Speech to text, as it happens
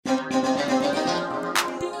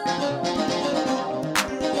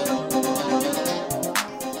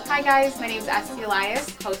Hi guys, my name is Esty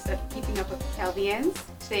Elias, host of Keeping Up with the Chaldeans.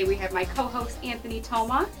 Today we have my co-host Anthony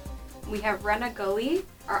Toma. We have Rena Gully,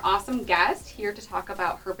 our awesome guest, here to talk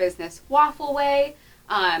about her business Waffle Way.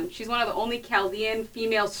 She's one of the only Chaldean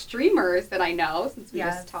female streamers that I know since we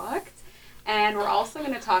just talked. And we're also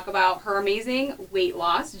going to talk about her amazing weight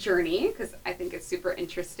loss journey because I think it's super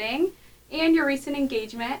interesting. And your recent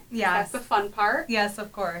engagement. Yes. That's the fun part. Yes,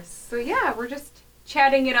 of course. So yeah, we're just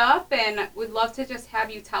chatting it up and would love to just have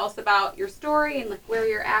you tell us about your story and like where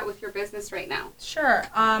you're at with your business right now. Sure.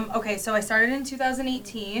 Okay, so I started in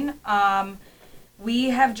 2018.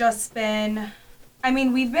 We have just been,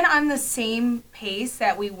 we've been on the same pace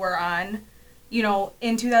that we were on,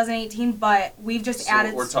 in 2018, but we've just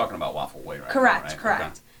added. We're talking about Waffle Way, right? Correct, now, right? correct.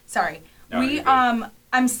 Okay. Sorry. No,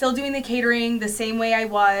 I'm still doing the catering the same way I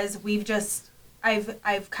was.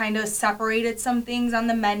 I've kind of separated some things on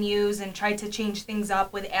the menus and tried to change things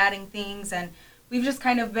up with adding things, and we've just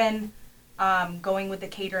kind of been going with the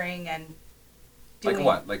catering and doing. Like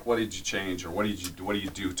what? Like what did you change, or what do you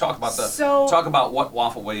do? Talk about what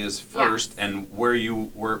Waffle Way is first, and where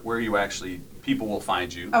you actually people will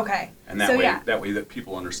find you. Okay. And that way that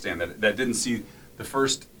people understand that didn't see the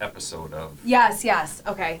first episode of. Yes.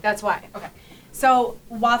 Okay, that's why. Okay. So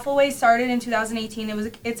Waffle Way started in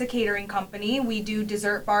 2018. It's a catering company. We do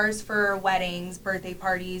dessert bars for weddings, birthday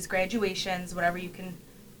parties, graduations, whatever you can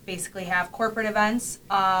basically have, corporate events.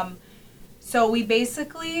 So we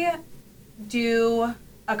basically do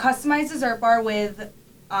a customized dessert bar with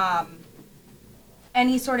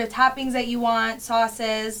any sort of toppings that you want,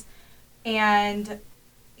 sauces, and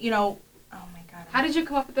oh my God. How did you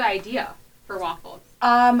come up with the idea for waffles?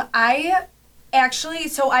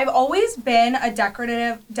 I've always been a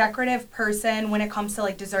decorative person when it comes to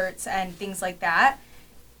like desserts and things like that.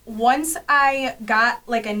 Once I got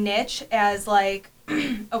like a niche as like,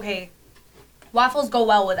 okay, waffles go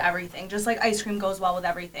well with everything, just like ice cream goes well with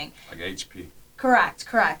everything. Like HP. Correct.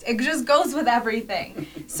 It just goes with everything.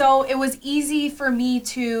 So it was easy for me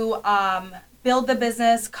to build the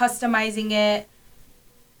business, customizing it,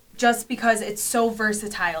 just because it's so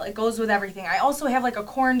versatile. It goes with everything. I also have like a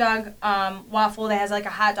corn dog waffle that has like a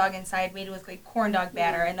hot dog inside made with like corn dog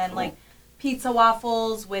batter, and then like pizza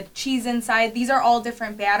waffles with cheese inside. These are all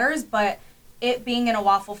different batters, but it being in a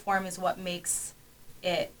waffle form is what makes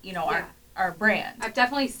it, our brand. I've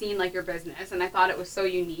definitely seen like your business and I thought it was so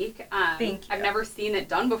unique. Thank you. I've never seen it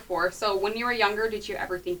done before. So when you were younger, did you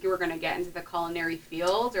ever think you were going to get into the culinary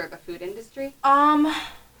field or the food industry?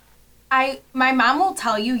 My mom will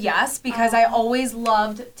tell you yes, because I always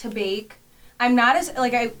loved to bake. I'm not as,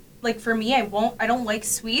 for me, I don't like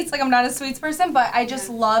sweets. Like, I'm not a sweets person, but I just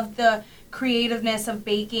love the creativeness of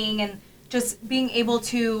baking and just being able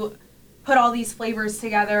to put all these flavors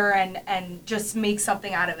together and just make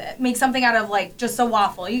something out of it. Make something out of, like, just a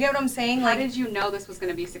waffle. You get what I'm saying? How did you know this was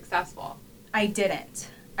going to be successful? I didn't.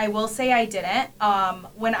 I will say I didn't.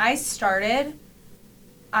 When I started,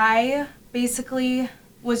 I basically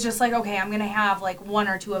was just like, okay, I'm gonna have like 1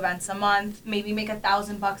 or 2 events a month, maybe make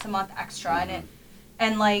 $1,000 a month extra in it.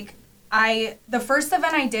 And like the first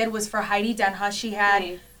event I did was for Heidi Denha. She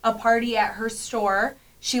had a party at her store.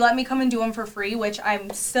 She let me come and do them for free, which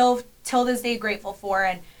I'm still till this day grateful for.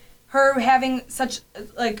 And her having such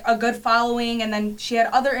like a good following, and then she had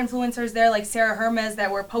other influencers there like Sarah Hermes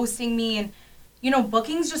that were posting me, and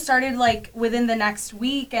bookings just started like within the next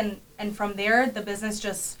week, and from there the business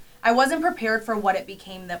just, I wasn't prepared for what it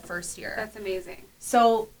became the first year. That's amazing.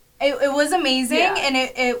 So it was amazing, and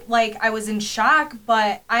it like I was in shock,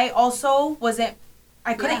 but I also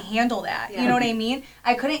couldn't handle that. Yeah. You know what I mean?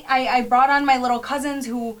 I brought on my little cousins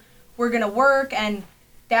who were going to work, and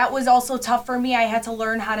that was also tough for me. I had to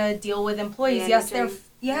learn how to deal with employees. Managing.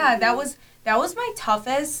 That was my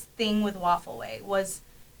toughest thing with Waffle Way, was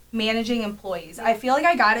managing employees. I feel like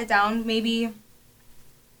I got it down maybe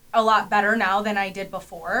a lot better now than I did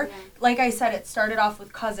before. Yeah. Like I said, it started off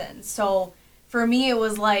with cousins. So for me, it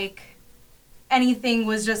was like anything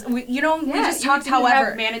was just, we just talked, however.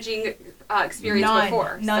 Have managing experience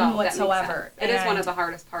before. None whatsoever. It is one of the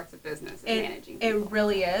hardest parts of business, managing people. It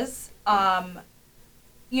really is. I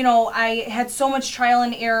had so much trial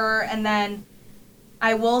and error, and then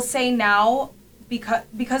I will say now,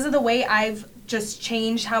 because of the way I've just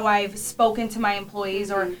changed how I've spoken to my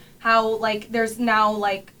employees, or how like there's now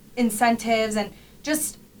like incentives, and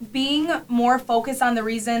just being more focused on the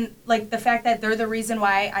reason, like the fact that they're the reason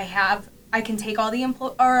why I can take all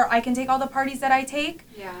the parties that I take.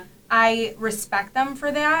 Yeah. I respect them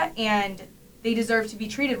for that, and they deserve to be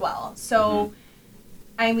treated well. So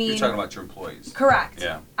I mean, you're talking about your employees. Correct.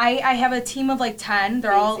 Yeah. I have a team of like 10.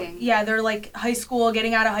 They're Amazing. they're like high school,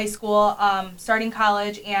 getting out of high school, starting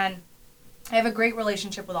college, and I have a great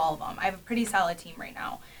relationship with all of them. I have a pretty solid team right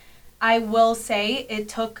now. I will say it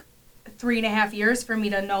took 3.5 years for me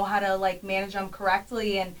to know how to like manage them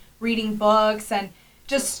correctly and reading books and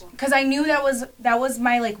just because I knew that was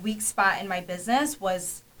my like weak spot in my business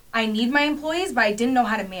was I need my employees, but I didn't know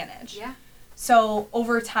how to manage. Yeah. So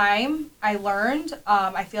over time, I learned.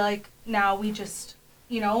 I feel like now we just,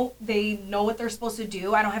 they know what they're supposed to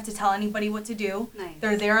do. I don't have to tell anybody what to do. Nice.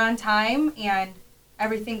 They're there on time, and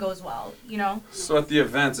everything goes well. So at the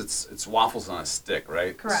events, it's waffles on a stick,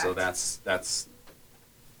 right? Correct. So that's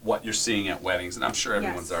what you're seeing at weddings, and I'm sure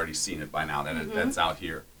everyone's Yes. already seen it by now. That's out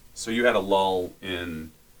here. So you had a lull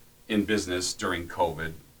in business during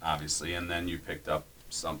COVID, obviously, and then you picked up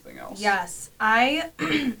something else. Yes.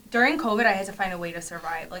 During COVID, I had to find a way to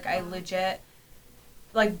survive. Like, I legit,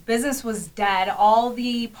 like, business was dead. All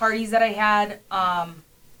the parties that I had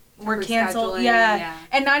were canceled. Rescheduling, Yeah.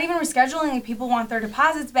 And not even rescheduling. Like, people want their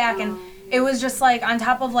deposits back. And it was just, like, on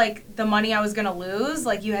top of, like, the money I was going to lose.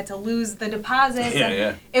 Like, you had to lose the deposits. Yeah, and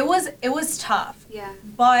yeah. It was tough. Yeah.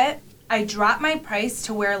 But I dropped my price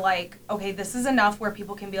to where, like, okay, this is enough where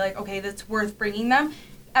people can be like, okay, that's worth bringing them.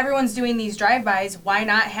 Everyone's doing these drive-bys. Why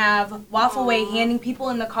not have Waffle Way handing people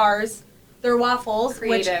in the cars their waffles,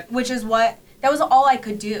 Creative. which is what that was all I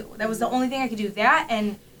could do. That was the only thing I could do. That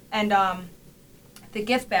and the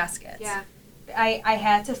gift baskets. Yeah. I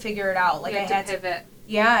had to figure it out. Like You I had to pivot.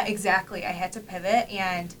 Yeah, exactly. I had to pivot,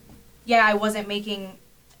 and yeah, I wasn't making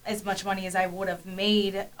as much money as I would have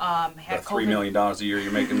made had That $3 COVID. million a year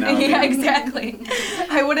you're making now. Yeah, exactly.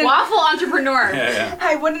 I wouldn't. Waffle entrepreneur. Yeah.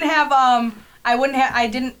 I wouldn't have I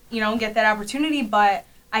didn't, get that opportunity, but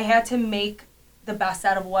I had to make the best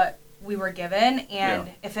out of what we were given, and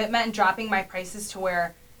Yeah. if it meant dropping my prices to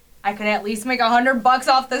where I could at least make $100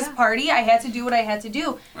 off this party, I had to do what I had to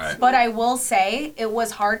do. Right. But I will say it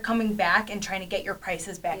was hard coming back and trying to get your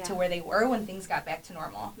prices back to Yeah. where they were when things got back to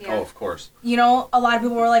normal. Yeah. Oh, of course. A lot of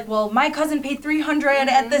people were like, well, my cousin paid $300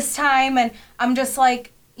 at this time, and I'm just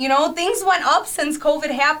like, things went up since COVID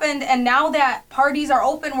happened, and now that parties are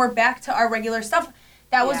open, we're back to our regular stuff.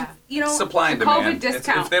 That was, Supply and The COVID demand.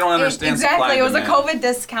 discount. If they don't understand supply exactly, and it was a demand. COVID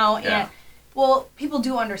discount, Yeah. and well, people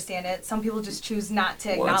do understand it. Some people just choose not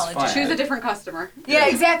to Well, that's acknowledge fine. it. Choose a different customer. Yeah,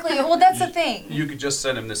 exactly. Well, that's the thing. You could just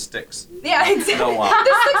send him the sticks. Yeah, exactly. No waffle.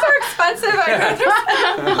 The sticks are expensive. I'd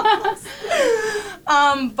rather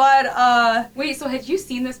but Wait, so had you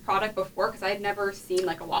seen this product before? Because I had never seen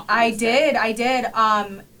like a waffle. I stick. did.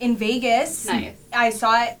 In Vegas. Nice. I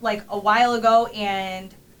saw it like a while ago,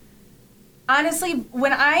 and honestly,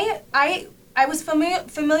 when I was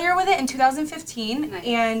familiar with it in 2015, Nice.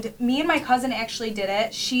 and me and my cousin actually did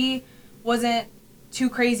it. She wasn't too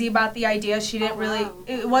crazy about the idea. She didn't really. wow.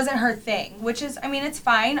 It wasn't her thing, which is, it's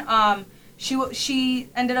fine. She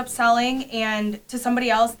ended up selling, and to somebody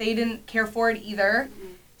else, they didn't care for it either.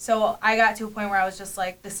 So I got to a point where I was just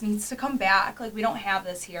like, this needs to come back. Like, we don't have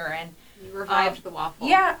this here, and You revived the waffle.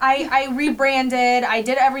 yeah, I rebranded. I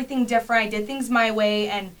did everything different. I did things my way,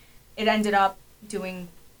 and it ended up doing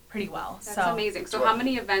pretty well. That's so amazing. So how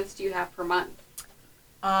many events do you have per month?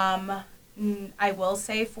 I will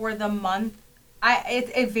say for the month,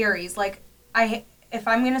 it varies. Like if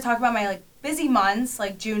I'm gonna talk about my like busy months,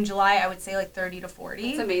 like June, July, I would say like 30 to 40.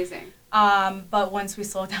 It's amazing. But once we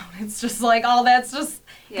slow down, it's just like that's just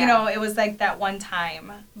Yeah. it was like that one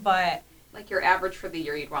time. But Like your average for the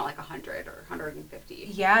year, you'd want like 100 or 150.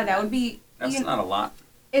 yeah, that would be. That's not a lot.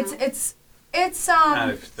 It's Not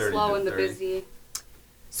if 30 slow to and the 30. busy.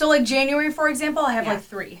 So like January, for example, I have Yeah. like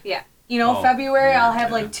 3. Yeah. Oh, February, yeah, I'll have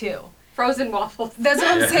yeah. like 2. Frozen waffles. That's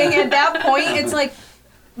what I'm saying. At that point, it's like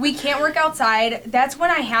we can't work outside. That's when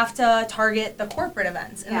I have to target the corporate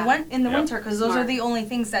events in Yeah. the Yep. winter, because those are Smart. the only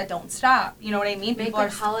things that don't stop. You know what I mean? Make People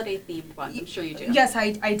like are holiday themed ones. I'm sure you do. Yes,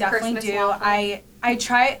 I definitely Christmas do. waffles. I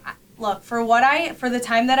try. Look, for the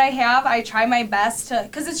time that I have, I try my best to,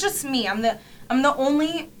 because it's just me. I'm the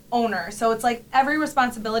only owner, so it's like every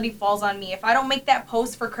responsibility falls on me. If I don't make that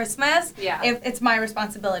post for Christmas, Yeah. it's my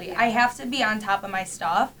responsibility. Yeah. I have to be on top of my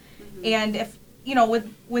stuff, and if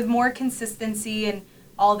with more consistency and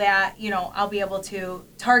all that, I'll be able to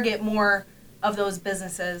target more of those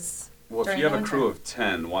businesses. Well, if during you have the a winter. crew of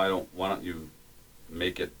 10, why don't you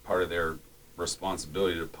make it part of their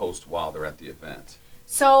responsibility to post while they're at the event?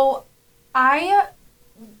 So I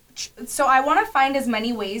want to find as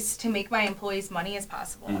many ways to make my employees money as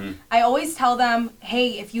possible. Mhm. I always tell them,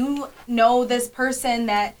 hey, if you know this person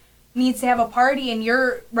that needs to have a party and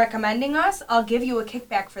you're recommending us, I'll give you a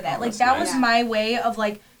kickback for that. Oh, Like that's that nice. was my way of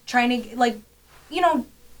like trying to like,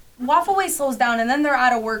 Waffle Way slows down, and then they're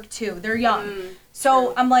out of work too. They're young.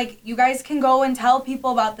 So I'm like, you guys can go and tell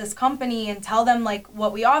people about this company and tell them like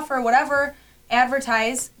what we offer, whatever,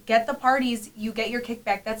 advertise, get the parties, you get your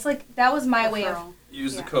kickback. That's like, that was my way of.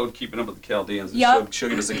 Use the code Keeping Up with the Chaldeans, and Yep. she'll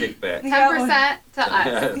give us a kickback. 10% to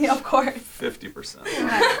us. Yeah, of course.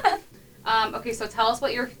 50%. Okay, so tell us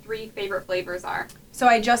what your 3 favorite flavors are. So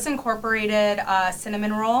I just incorporated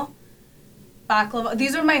cinnamon roll, baklava.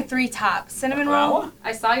 These are my 3 top. Cinnamon roll.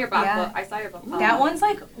 I saw your baklava. Yeah. I saw your baklava. That one's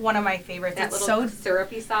like one of my favorites. That It's little so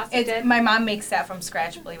syrupy sauce you did. my mom makes that from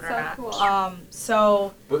scratch, believe it or So not. cool.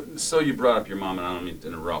 So You brought up your mom, and I don't mean to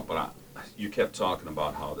interrupt, but you kept talking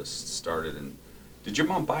about how this started. And did your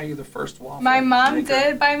mom buy you the first waffle? my mom maker?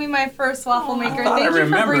 did buy me my first waffle maker. I thought Thank I you for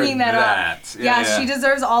remembered bringing that up. Yeah, she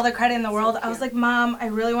deserves all the credit in the world. I was like, Mom, I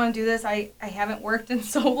really want to do this. I haven't worked in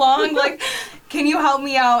so long. Like, can you help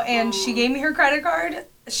me out? And she gave me her credit card.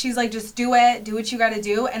 She's like, just do it. Do what you got to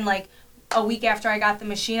do. And like a week after I got the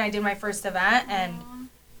machine, I did my first event. And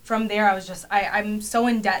from there, I was just, I'm so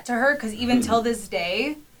in debt to her because even till this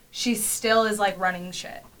day, she still is like running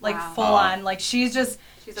shit. Like full on. Like she's just.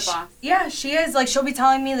 She's a boss. Yeah, she is. Like, she'll be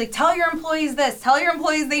telling me, like, tell your employees this. Tell your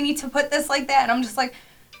employees they need to put this like that. And I'm just like,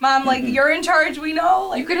 Mom, like, you're in charge. We know.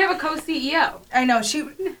 Like, You could have a co-CEO. I know.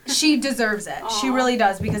 She deserves it. She really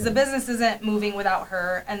does because the business isn't moving without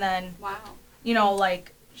her. And then, Wow. you know,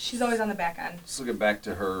 like, she's always on the back end. Let's get back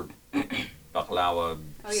to her baklava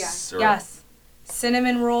syrup. Yes.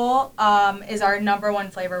 Cinnamon roll is our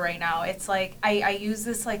 #1 flavor right now. It's like, I use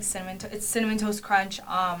this, like, it's Cinnamon Toast Crunch.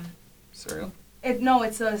 Cereal?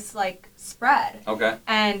 It's this, like, spread. Okay.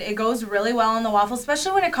 And it goes really well on the waffle,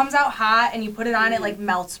 especially when it comes out hot and you put it on, it, like,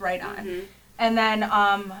 melts right on. And then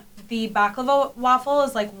the baklava waffle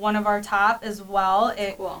is, like, one of our top as well.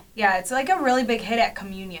 Cool. Yeah, it's, like, a really big hit at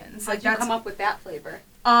communions. How'd you come up with that flavor?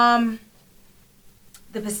 The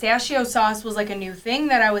pistachio sauce was, like, a new thing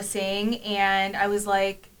that I was seeing, and I was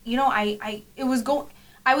like, you know, I was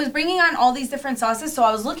bringing on all these different sauces, so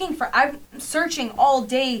I'm searching all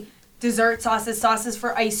day dessert sauces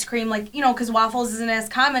for ice cream, like, you know, because waffles isn't as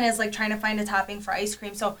common as, like, trying to find a topping for ice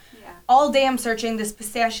cream. So all day I'm searching. This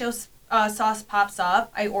pistachio sauce pops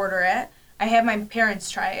up. I order it. I have my parents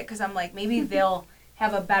try it because I'm like, maybe they'll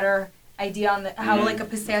have a better idea on how, like, a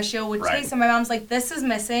pistachio would taste. And my mom's like, this is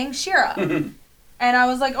missing syrup. And I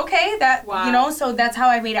was like, okay, you know, so that's how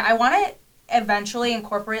I made it. I want to eventually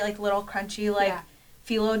incorporate, like, little crunchy, like,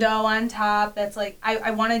 phyllo dough on top. That's, like, I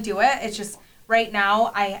want to do it. It's just... Right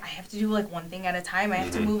now, I have to do, like, one thing at a time. I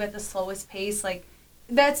have to move at the slowest pace. Like,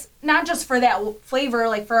 that's not just for that flavor,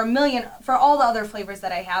 like, for all the other flavors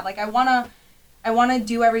that I have. Like, I want to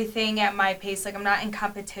do everything at my pace. Like, I'm not in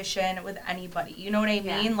competition with anybody. You know what I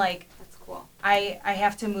mean? Like, that's cool. I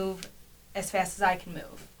have to move as fast as I can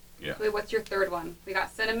move. Yeah. Wait, what's your 3rd one? We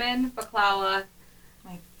got cinnamon, baklava.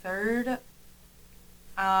 My 3rd,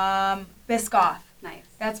 Biscoff. Nice.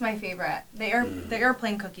 That's my favorite. The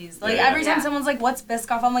airplane cookies. Like, every time someone's like, what's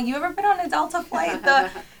Biscoff? I'm like, you ever been on a Delta flight?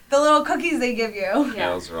 The little cookies they give you. Yeah,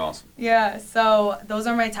 those are awesome. Yeah, so those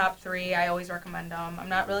are my top 3. I always recommend them. I'm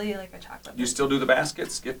not really, like, a chocolate You still do the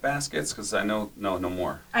baskets, gift baskets? Because I know, no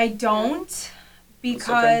more. I don't,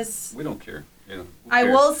 because... Okay. We don't care. You know, I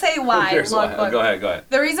will say why. Look. Go ahead.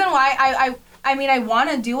 The reason why, I mean, I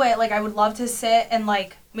want to do it. Like, I would love to sit and,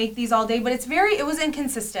 like, make these all day, but it was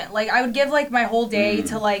inconsistent. Like, I would give, like, my whole day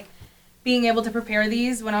to, like, being able to prepare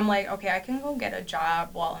these when I'm like, okay, I can go get a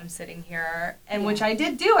job while I'm sitting here, and which I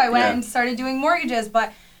did do. I went and started doing mortgages,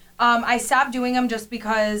 but I stopped doing them just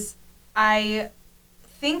because I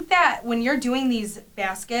think that when you're doing these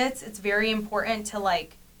baskets, it's very important to,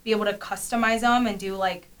 like, be able to customize them and do,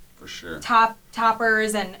 like, for sure,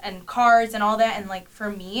 toppers and cards and all that. And, like, for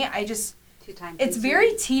me, it's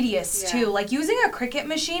very tedious too. Like, using a Cricut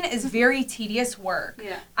machine is very tedious work.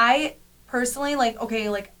 Yeah. I personally, like, okay,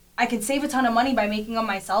 like, I could save a ton of money by making them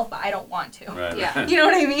myself, but I don't want to. Right. Yeah. You know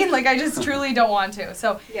what I mean? Like, I just truly don't want to.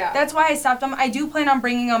 So that's why I stopped them. I do plan on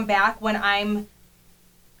bringing them back when I'm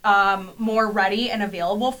more ready and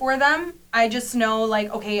available for them. I just know,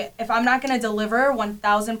 like, okay, if I'm not going to deliver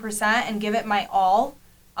 1,000% and give it my all,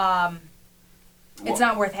 it's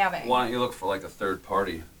not worth having. Why don't you look for, like, a third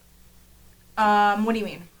party? What do you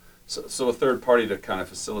mean? So a third party to kind of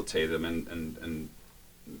facilitate them and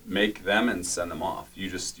make them and send them off. You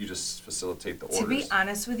just facilitate the orders. To be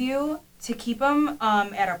honest with you, to keep them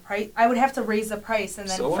at a price, I would have to raise the price, and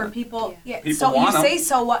then for people, people so want you them. say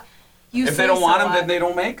so what? If they don't want them, then they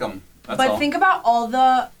don't make them. That's but all. Think about all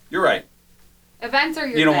the. You're right. Events are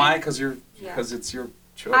your You know thing. why? Because it's your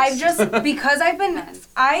choice. I've just because I've been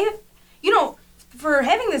you know, for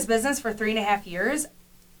having this business for 3.5 years,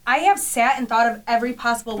 I have sat and thought of every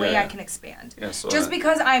possible way I can expand. Yeah, so just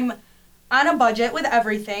because I'm on a budget with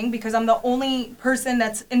everything, because I'm the only person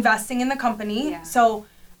that's investing in the company. Yeah. So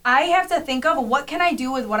I have to think of what can I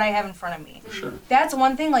do with what I have in front of me. For sure. That's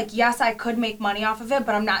one thing, like, yes, I could make money off of it,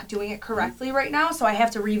 but I'm not doing it correctly right now, so I have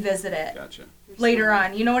to revisit it Gotcha. later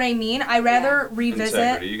on. You know what I mean? I rather revisit.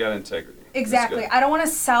 Integrity. You got integrity. Exactly. I don't want to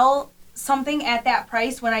sell something at that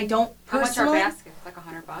price when I don't How much personally. are baskets? Like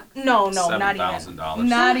 $100? No, not even.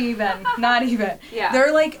 $7,000. Not even. Yeah.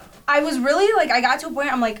 They're like, I was really like, I got to a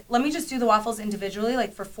point, I'm like, let me just do the waffles individually,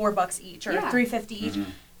 like for $4 each or $3.50 each.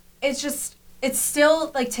 It's just, it's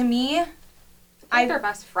still like, to me, I think they're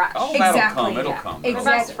best fresh. Oh, Exactly. It'll come.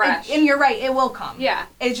 Exactly. Best fresh. And you're right, it will come. Yeah.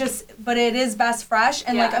 It's just, but it is best fresh.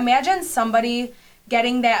 And like, Yeah. imagine somebody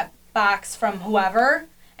getting that box from whoever,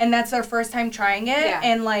 and that's their first time trying it, Yeah.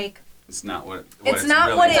 and like, It's not what It's it's not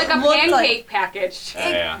really what It's it like a looked pancake like. package.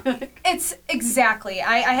 Yeah. it's exactly.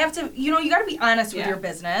 I have to, you gotta be honest with Yeah. your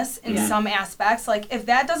business in Yeah. some aspects. Like, if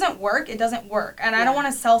that doesn't work, it doesn't work. And I don't Yeah.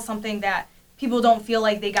 want to sell something that people don't feel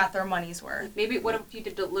like they got their money's worth. Maybe what if you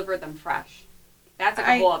did deliver them fresh? That's like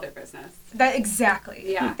I- a whole other business. That exactly.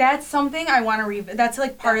 Yeah. That's something I want to revisit. That's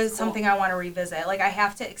like part That's of cool. something I want to revisit. Like, I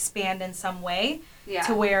have to expand in some way Yeah.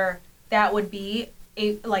 to where that would be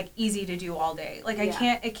easy to do all day. Like,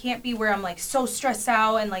 Yeah. it can't be where I'm like so stressed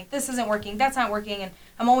out and like this isn't working, that's not working, and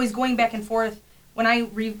I'm always going back and forth. When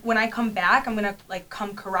I come back, I'm gonna like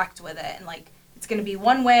come correct with it, and like it's gonna be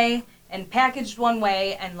one way and packaged one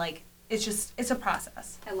way, and like it's a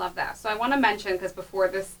process. I love that. So I want to mention, because before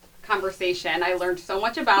this conversation, I learned so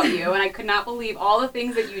much about you, and I could not believe all the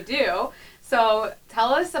things that you do. So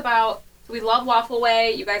tell us about. We love Waffle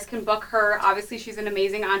Way. You guys can book her. Obviously, she's an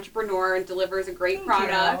amazing entrepreneur and delivers a great Thank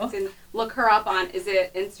product. you. And look her up on. Is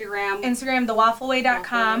it Instagram? Instagram,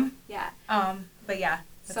 thewaffleway.com. Yeah. But yeah.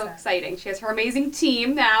 that's So it. exciting. She has her amazing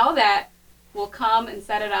team now that will come and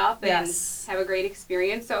set it up and Yes. have a great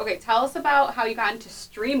experience. So, okay, tell us about how you got into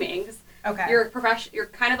streaming. 'Cause Okay. You're you're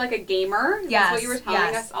kind of like a gamer. That's what you were telling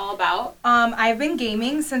yes. us all about. I've been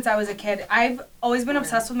gaming since I was a kid. I've always been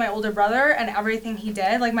obsessed with my older brother and everything he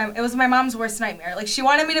did. Like, it was my mom's worst nightmare. Like, she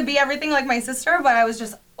wanted me to be everything like my sister, but I was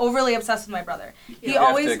just overly obsessed with my brother. You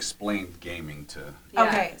have to explain gaming to Yeah.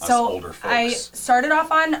 Okay, us so older folks. I started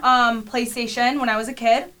off on PlayStation when I was a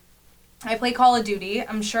kid. I play Call of Duty.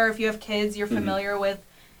 I'm sure if you have kids, you're familiar with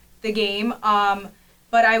the game.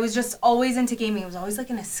 But I was just always into gaming. It was always like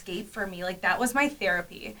an escape for me. Like, that was my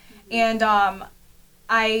therapy. And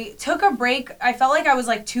I took a break. I felt like I was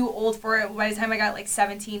like too old for it by the time I got like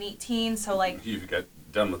 17, 18. So like, You got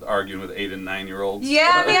done with arguing with 8 and 9-year-olds.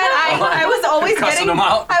 yeah, man, I was always Cussing them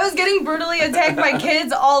out. I was getting brutally attacked by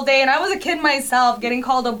kids all day, and I was a kid myself, getting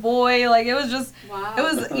called a boy. Like, it was just, Wow. it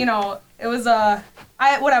was, it was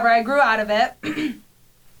whatever. I grew out of it.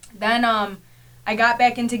 Then I got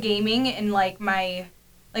back into gaming in like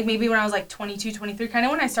maybe when I was like 22, 23, kind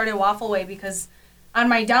of when I started Waffle Way, because on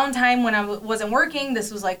my downtime when I wasn't working,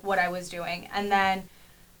 this was like what I was doing. And then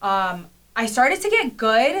I started to get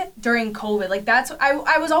good during COVID. Like,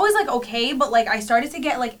 I was always like okay, but like I started to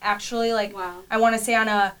get like actually like Wow. I want to say on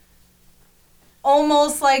a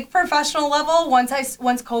almost like professional level once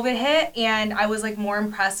COVID hit, and I was like more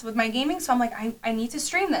impressed with my gaming. So I'm like, I need to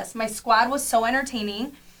stream this. My squad was so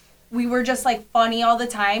entertaining. We were just like funny all the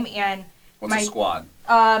time, and What's a squad?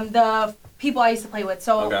 the people I used to play with.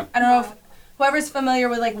 So Okay. I don't know if whoever's familiar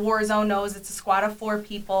with like Warzone knows it's a squad of 4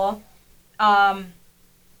 people.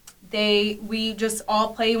 We just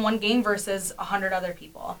all play one game versus 100 other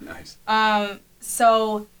people. Nice.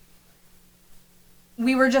 So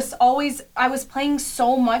we were just always, I was playing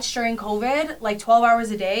so much during COVID, like 12 hours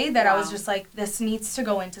a day, that I was Wow. just like, this needs to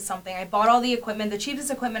go into something. I bought all the equipment, the cheapest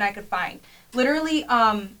equipment I could find. Literally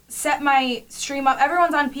set my stream up.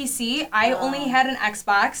 Everyone's on PC. I Wow. only had an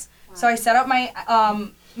Xbox. So I set up my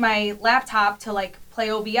my laptop to like play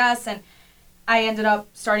OBS, and I ended up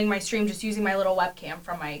starting my stream just using my little webcam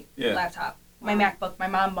from my laptop. My Wow. MacBook, my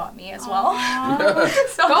mom bought me as well.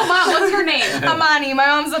 So, go mom, what's her name? Amani, my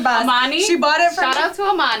mom's the best. Amani? She bought it for Shout me. out to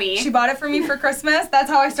Amani. She bought it for me for Christmas. That's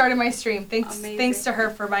how I started my stream. Amazing. Thanks to her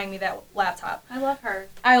for buying me that laptop. I love her.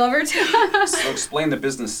 I love her too. So explain the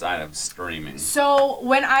business side of streaming. So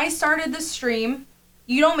when I started the stream,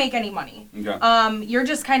 you don't make any money. Okay. You're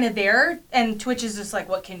just kind of there, and Twitch is just like,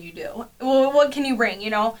 what can you do? Well, what can you bring,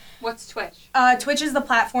 What's Twitch? Twitch is the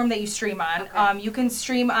platform that you stream on. Okay. You can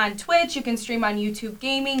stream on Twitch, you can stream on YouTube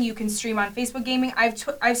Gaming, you can stream on Facebook Gaming.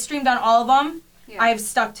 I've streamed on all of them. Yeah. I've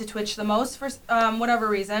stuck to Twitch the most for whatever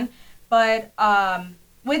reason. But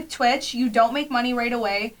with Twitch, you don't make money right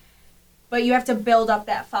away. but you have to build up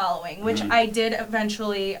that following, which I did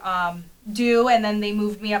eventually do, and then they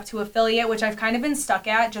moved me up to affiliate, which I've kind of been stuck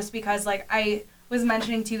at just because, like I was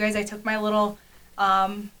mentioning to you guys, I took my little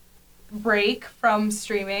break from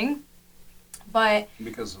streaming, but...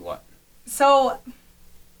 Because of what? So,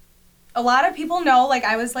 a lot of people know, like,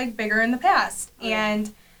 I was, like, bigger in the past,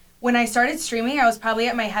 and when I started streaming, I was probably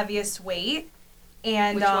at my heaviest weight,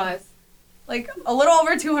 and... Which was? Like, a little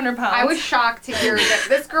over 200 pounds. I was shocked to hear that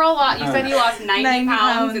this girl you said you lost 90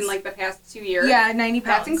 pounds in, like, the past 2 years. Yeah, 90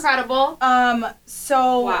 pounds. That's incredible.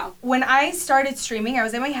 So, wow. When I started streaming, I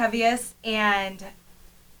was at my heaviest, and...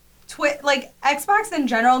 like, Xbox in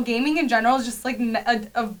general, gaming in general is just, like,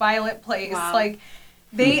 a violent place. Wow. Like...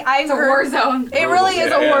 I've it's a war zone. It really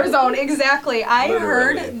is a war Yeah. zone, exactly. I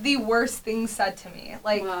Literally. heard the worst things said to me.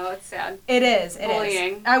 Like, Wow, it's sad. it is.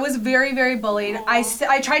 Bullying. I was very, very bullied.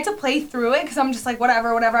 I tried to play through it because I'm just like,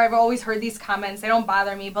 whatever. I've always heard these comments. They don't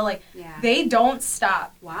bother me, but, like, they don't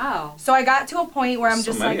stop. Wow. So I got to a point where I'm so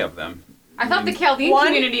just many like... of them. I thought the Chaldean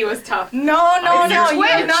community was tough. No.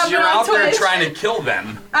 Twitch. You're out there trying to kill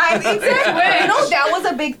them. Exactly. That was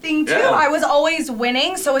a big thing too. Yeah. I was always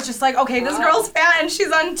winning, so it's just like, okay, this girl's fat and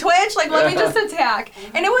she's on Twitch. Like, let me just attack.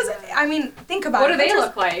 And it was, I mean, think about What it. do they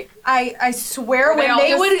look like? I swear Were they when all they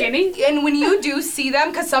just would, skinny? and when you do see them,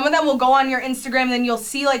 because some of them will go on your Instagram, then you'll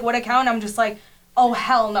see like what account. I'm just like, oh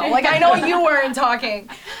hell no. Like I know you weren't talking,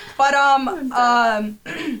 but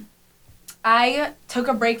I took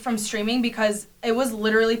a break from streaming because it was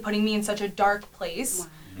literally putting me in such a dark place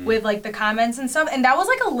with like the comments and stuff. And that was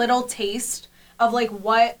like a little taste of like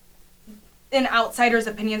what an outsider's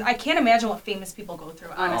opinion. I can't imagine what famous people go through,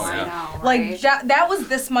 honestly. I know, Like right? that was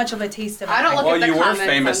this much of a taste of it. I don't look Well, at the you were comments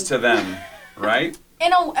famous on- to them, right?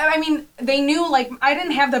 I mean, they knew, like, I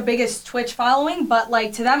didn't have the biggest Twitch following, but,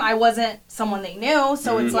 like, to them, I wasn't someone they knew,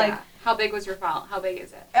 so it's like... Yeah. How big was your follow? How big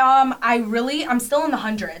is it? I'm still in the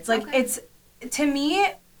hundreds. Like, it's, to me,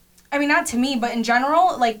 I mean, not to me, but in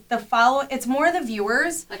general, like, it's more the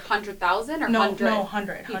viewers. Like 100,000 or No, 100? no,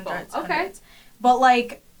 hundreds. Okay. Hundreds. But,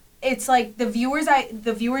 like, it's, like, the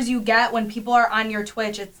viewers you get when people are on your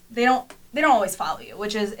Twitch, they don't always follow you,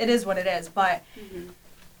 it is what it is, but... Mm-hmm.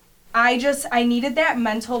 I needed that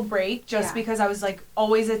mental break just because I was like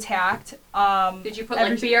always attacked. Did you put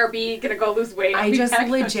like BRB, gonna go lose weight? I just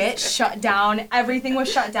legit shut down. Everything was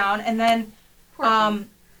shut down. And then I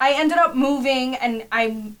ended up moving and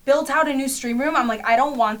I built out a new stream room. I'm like, I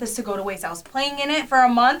don't want this to go to waste. I was playing in it for a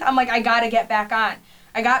month. I'm like, I gotta get back on.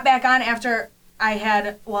 I got back on after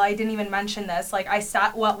I didn't even mention this. Like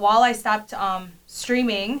while I stopped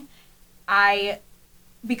streaming,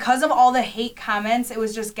 because of all the hate comments, it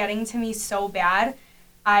was just getting to me so bad.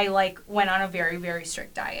 I like went on a very, very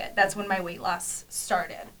strict diet. That's when my weight loss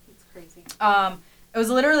started. It's crazy. It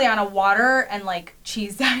was literally on a water and like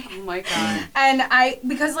cheese diet. Oh my god. And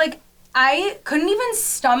because like I couldn't even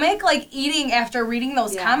stomach like eating after reading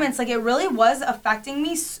those comments. Like it really was affecting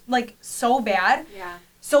me like so bad. Yeah.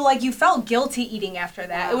 So like you felt guilty eating after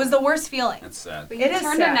that. Wow. It was the worst feeling. That's sad. But you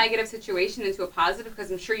turned a negative situation into a positive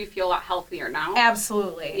because I'm sure you feel a lot healthier now.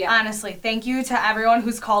 Absolutely. Yeah. Honestly, thank you to everyone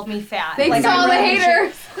who's called me fat. Thanks like, to all the really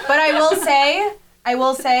haters. But I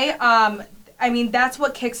will say, I mean, that's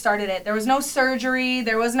what kickstarted it. There was no surgery.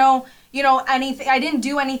 There was no, anything. I didn't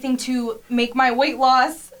do anything to make my weight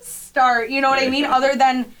loss start, you know what I mean? Other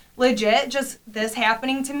than legit just this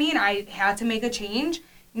happening to me and I had to make a change.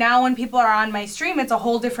 Now when people are on my stream, it's a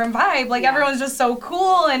whole different vibe. Like everyone's just so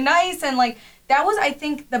cool and nice. And like, that was, I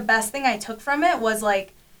think, the best thing I took from it was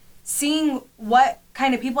like seeing what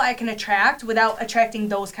kind of people I can attract without attracting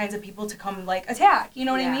those kinds of people to come like attack. You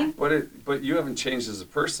know what I mean? But you haven't changed as a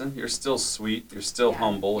person. You're still sweet. You're still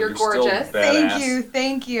humble. You're still gorgeous. badass.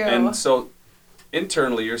 Thank you. And so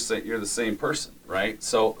internally, you're the same person, right?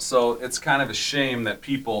 So it's kind of a shame that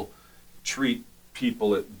people treat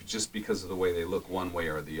people just because of the way they look one way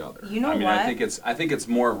or the other. You know what? I think it's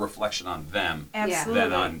more a reflection on them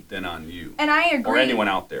Absolutely. than on you. And I agree. Or anyone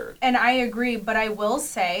out there. And I agree, but I will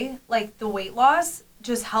say, like, the weight loss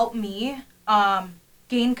just helped me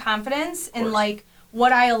gain confidence in, like,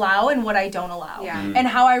 what I allow and what I don't allow. Yeah. And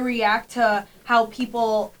how I react to how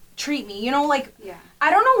people treat me.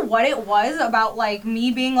 I don't know what it was about, like,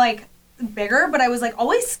 me being, like, bigger, but I was, like,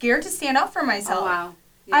 always scared to stand up for myself. Oh, wow.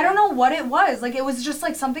 Yeah. I don't know what it was. Like, it was just,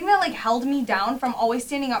 like, something that, like, held me down from always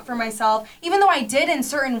standing up for myself, even though I did in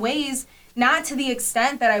certain ways, not to the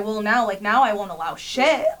extent that I will now. Like, now I won't allow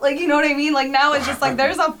shit. Like, you know what I mean? Like, now it's just, like,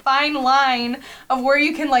 there's a fine line of where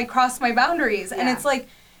you can, like, cross my boundaries. And it's, like,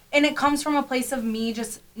 and it comes from a place of me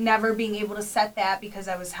just never being able to set that because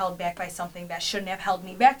I was held back by something that shouldn't have held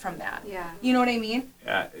me back from that. Yeah. You know what I mean?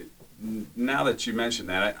 Yeah. Now that you mention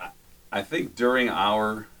that, I think during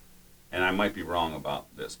our, and I might be wrong about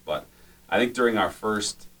this, but I think during our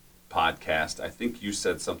first podcast, I think you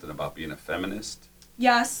said something about being a feminist,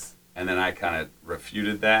 Yes. and then I kind of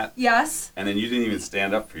refuted that, Yes. and then you didn't even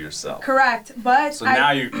stand up for yourself. Correct. But So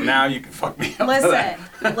now you can fuck me up.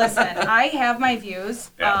 listen. I have my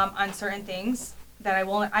views Yeah. on certain things that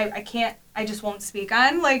I can't. I just won't speak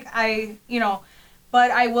on. Like but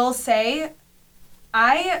I will say,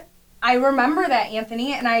 I remember that,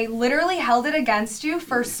 Anthony, and I literally held it against you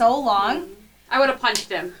for so long. I would have punched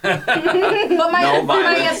him. But No my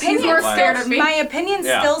violence. He's opinion, more scared of me. my opinion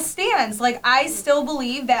Yeah. still stands. Like, I still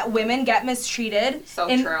believe that women get mistreated. So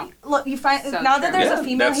and true. Look, you find So now that true. there's a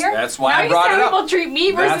female here. That's why Now I you brought see it how up. people treat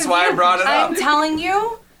me versus That's why I you. brought it I'm up. telling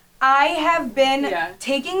you, I have been Yeah.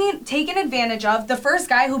 taken advantage of. The first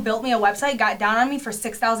guy who built me a website got down on me for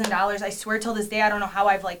 $6,000. I swear till this day, I don't know how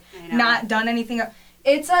I've I know. not done anything.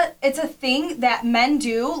 It's a thing that men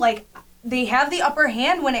do. Like, they have the upper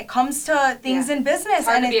hand when it comes to things Yeah. in business. It's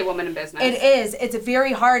hard and to be a woman in business. it is. It's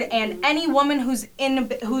very hard, and any woman who's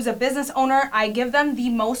a business owner, I give them the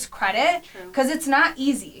most credit True. because it's not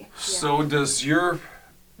easy. So does your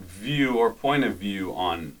view or point of view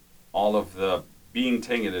on all of the being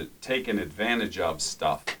taken advantage of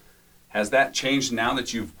stuff, has that changed now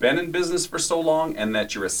that you've been in business for so long and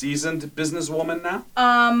that you're a seasoned businesswoman now?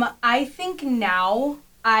 I think now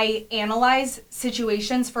I analyze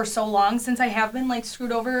situations for so long, since I have been like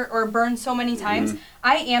screwed over or burned so many times.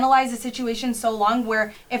 I analyze a situation so long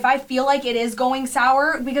where if I feel like it is going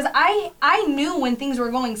sour, because I knew when things were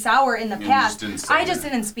going sour in the You past, just didn't say I just that.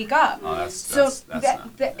 didn't speak up. Oh, that's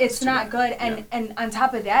It's too not bad. good. Yeah. And on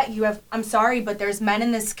top of that, you have, I'm sorry, but there's men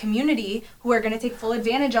in this community who are going to take full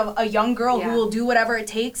advantage of a young girl Yeah. who will do whatever it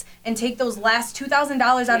takes and take those last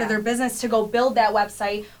 $2,000 out Yeah. of their business to go build that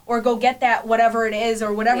website or go get that whatever it is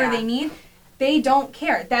or whatever Yeah. they need. They don't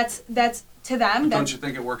care. That's to them. Don't That's you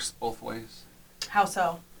think it works both ways? how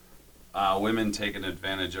so. Women taking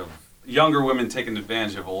advantage of younger women taking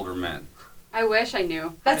advantage of older men. I wish I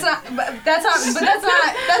knew. That's not that's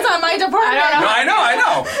not my department. I don't No, I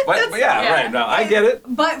know. But yeah, yeah. right. No, I get it.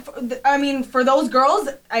 But for those girls,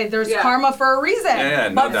 there's Yeah. karma for a reason. Yeah,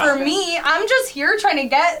 no but doubt. for me, I'm just here trying to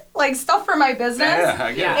get like stuff for my business. Yeah, I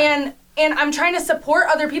get Yeah. it. And I'm trying to support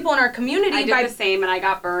other people in our community I did by the same, and I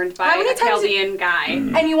got burned by How many a times Chaldean guy.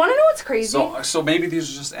 and you want to know what's crazy? So maybe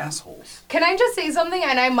these are just assholes. Can I just say something?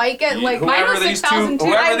 And I might get like mine Whoever was these two, 6,000 too.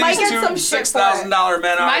 whoever I might these get some two shit for $6,000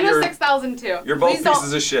 men are, Mine was you're, 6,000 too. you're both Please don't-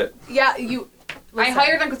 pieces of shit. yeah, you. I listen.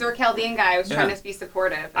 hired them because they were a Chaldean guy. I was trying Yeah. to be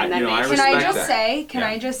supportive, I- and then you know, I they. Can I respect just that. say? Can Yeah.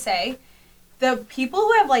 I just say, the people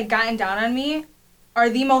who have like gotten down on me are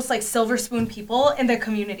the most like silver spoon people in the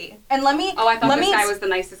community. And let me. Oh, I thought let this me guy ex- was the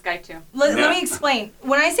nicest guy too. Let Yeah. me explain.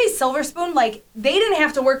 When I say silver spoon, like, they didn't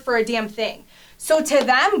have to work for a damn thing. So to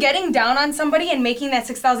them, getting down on somebody and making that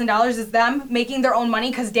 $6,000 is them making their own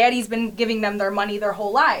money because daddy's been giving them their money their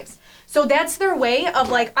whole lives. So that's their way of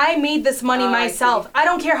like, I made this money Oh, I myself. see. I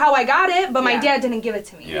don't care how I got it, but my Yeah. dad didn't give it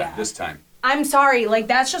to me. Yeah, this time. I'm sorry, like,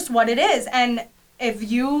 that's just what it is. And if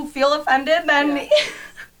you feel offended, then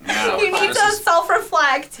No, you need this to is-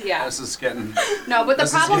 self-reflect. Yeah. This is getting. No, but the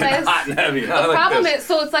this problem getting is. hot and heavy. The problem is,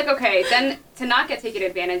 so it's like, okay, then to not get taken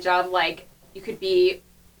advantage of, like, you could be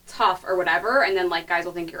tough or whatever, and then, like, guys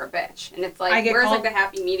will think you're a bitch. And it's I like, get where's, called- like, the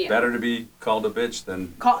happy medium? better to be called a bitch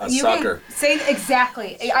than a You sucker. can say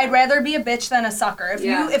exactly. I'd rather be a bitch than a sucker.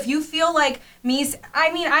 Yeah. If you feel like me,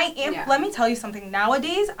 I mean, I am. Yeah. Let me tell you something.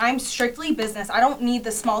 Nowadays, I'm strictly business. I don't need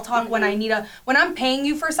the small talk when I need when I'm paying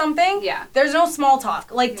you for something. Yeah. There's no small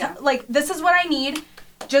talk. Like Yeah. like this is what I need.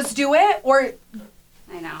 Just do it or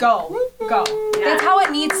I know. go. Yeah. That's how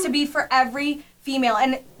it needs to be for every female.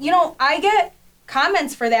 And you know, I get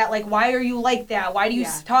comments for that. Like, why are you like that? Why do you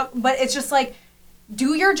Yeah. talk? But it's just like,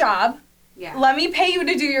 do your job. Yeah. Let me pay you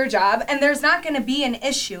to do your job, and there's not going to be an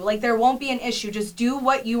issue. Like, there won't be an issue. Just do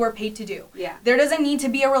what you are paid to do. Yeah. There doesn't need to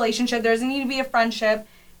be a relationship. There doesn't need to be a friendship.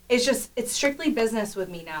 It's just, it's strictly business with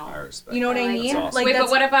me now. I respect You know what that. I That's mean? awesome. Like, Wait, that's,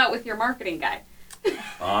 but what about with your marketing guy?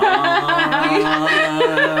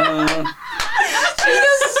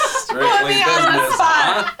 Strictly put me on the business,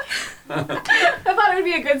 spot. I thought it would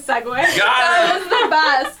be a good segue. Got that it. was the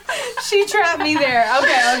best. She trapped me there.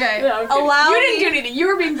 Okay. No, I'm kidding. Allow you me. didn't do anything. You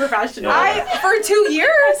were being professional. For 2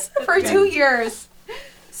 years. For 2 years.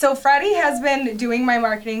 So Freddie has been doing my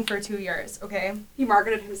marketing for 2 years, okay? He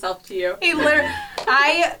marketed himself to you. He literally,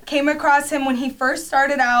 I came across him when he first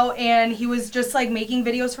started out and he was just like making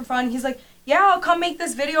videos for fun. He's like, yeah, I'll come make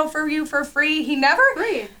this video for you for free. He never,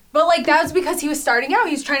 Free. but like that was because he was starting out.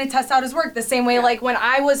 He was trying to test out his work the same way like when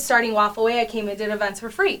I was starting Waffle Way, I came and did events for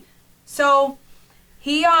free. So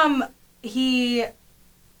he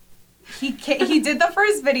he did the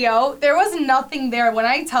first video. There was nothing there. When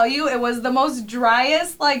I tell you, it was the most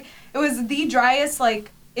driest, like, it was the driest,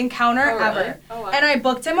 like, encounter Oh, really? ever. Oh, wow. And I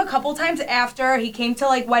booked him a couple times after. He came to,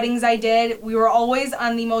 like, weddings I did. We were always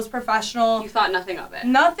on the most professional. You thought nothing of it.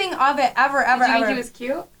 Nothing of it, ever, ever, Did you ever. think he was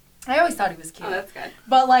cute? I always thought he was cute. Oh, that's good.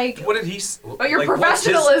 But, like, What did he? But your like, what's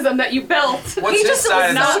his- professionalism that you built. What's He his just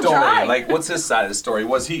side was of the so story? dry. Like, what's his side of the story?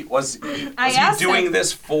 Was he I asked doing him.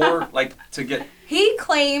 this for like to get? he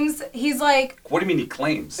claims, he's like, What do you mean he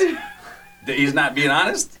claims? That he's not being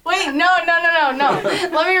honest? wait, no.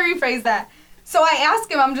 Let me rephrase that. So I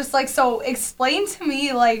asked him, I'm just like, so explain to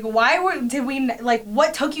me, like, did we, like,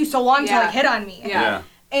 what took you so long to, Yeah. like, hit on me? Yeah.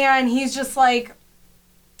 And he's just like,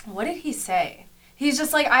 what did he say? He's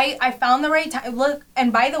just like, I found the right time. Look,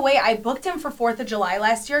 and by the way, I booked him for 4th of July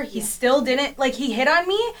last year. He still didn't, like, he hit on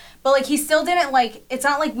me, but, like, he still didn't, like, it's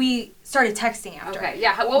not like we started texting after. Okay.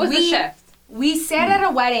 Yeah. What was the We- shift? We sat at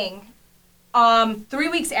a wedding 3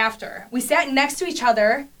 weeks after. We sat next to each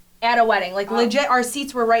other at a wedding. Like, Oh. legit, our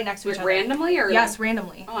seats were right next to each Like other. randomly or? Yes,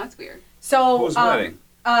 randomly. Oh, that's weird. So, Who's wedding?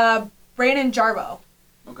 Brandon Jarbo,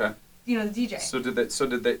 Okay. you know, the DJ. So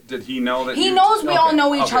did he know that? He you- knows we all okay.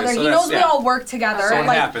 know each Okay, other. so He that's- knows we yeah. all work together. So it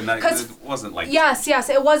like, happened. It 'cause- wasn't like. Yes,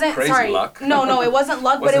 it wasn't. Crazy sorry, luck. no, it wasn't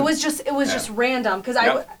luck, but it was Wasn't- just yeah. random because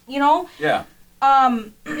Yep. you know, Yeah.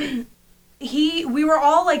 we were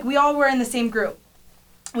all like, we all were in the same group.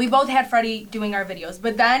 We both had Freddie doing our videos,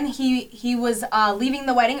 but then he was leaving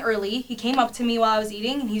the wedding early. He came up to me while I was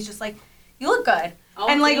eating, and he's just like, "You look good," Oh,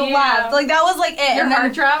 and like damn. laughed. Like that was like it. Your and heart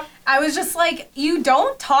then drop? I was just like, "You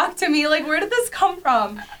don't talk to me. Like, where did this come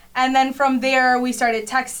from?" And then from there, we started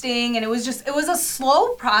texting, and it was a slow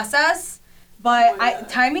process, but Oh my God.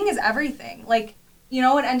 timing is everything. Like, you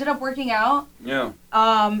know, it ended up working out. Yeah.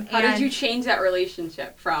 How did and, you change that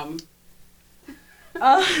relationship from?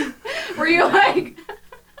 Uh, Were you like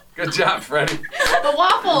Good job, Freddie. the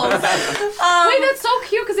waffles? Wait, that's so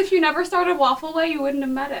cute. Because if you never started Waffle Way, you wouldn't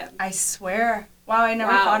have met him. I swear. Wow, I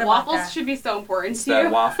never Wow, thought about waffles that. should be so important It's to you.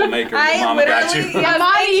 that waffle maker your I mama got literally, you. yes,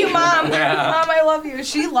 Mom, thank you, Mom. Yeah. Mom, I love you.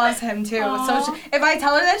 She loves him too. Aw. So if I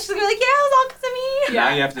tell her that, she's gonna be like, "Yeah, it was all because of me."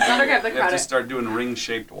 Now you have to Let her do, get the you have to credit. start doing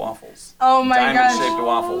ring-shaped waffles. Oh my gosh. Diamond-shaped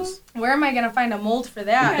waffles. Where am I gonna find a mold for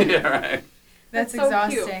that? Yeah, right. That's so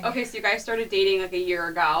exhausting. Cute. Okay, so you guys started dating like a year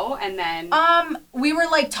ago, and then We were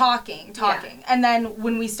like talking, and then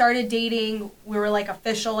when we started dating, we were like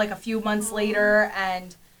official like a few months later,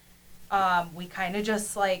 and we kind of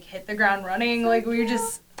just like hit the ground running. Like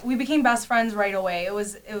we became best friends right away. It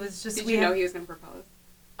was just did we you know had- he was gonna propose?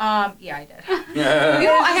 Yeah, I did. You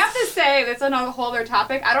know, I have to say that's another whole other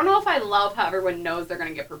topic. I don't know if I love how everyone knows they're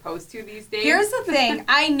gonna get proposed to these days. Here's the thing.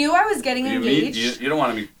 I knew I was getting You mean engaged. you don't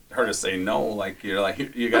want to be her to say no, like you But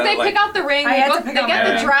gotta they like. pick out the ring, I they, had to book, pick they out get my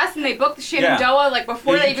the ring. dress, and they book the Yeah. Shenandoah like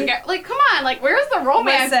before Yeah, they you even can- get. Like, come on, like where's the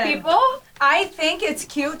romance, Listen. people? I think it's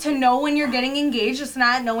cute to know when you're getting engaged, just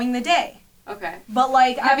not knowing the day. Okay, But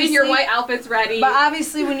like having your obviously- white outfits ready. But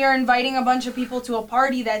obviously, when you're inviting a bunch of people to a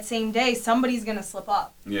party that same day, somebody's gonna slip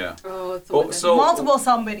up. Yeah. oh, it's Well, a so- Multiple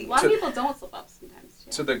somebody. a lot to- of people don't slip up sometimes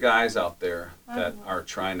too. To the guys out there that Uh-huh. are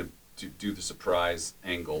trying to do the surprise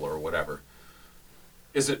angle or whatever,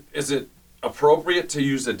 is it appropriate to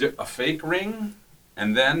use a fake ring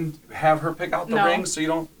and then have her pick out the No. ring so you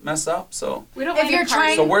don't mess up? So We don't If mind you're a party.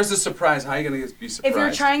 trying- so where's the surprise? How are you gonna be surprised? If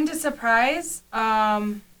you're trying to surprise,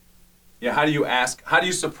 Yeah. How do you ask? How do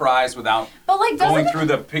you surprise without but like going doesn't through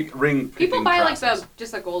the ring? People picking buy process? like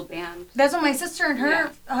just a gold band. that's what my sister and her Yeah.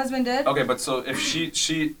 husband did. Okay, but so if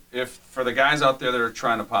if for the guys out there that are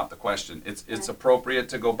trying to pop the question, it's appropriate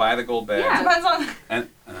to go buy the gold bag. Yeah. Depends on. And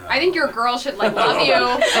I think your girl should like love you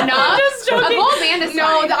enough. just joking. A gold band is No,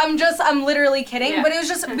 fine. I'm literally kidding. Yeah. But it was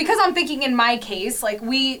just because I'm thinking in my case, like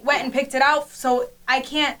we went and picked it out, so I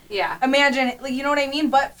can't Yeah. imagine, like, you know what I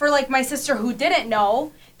mean? But for like my sister who didn't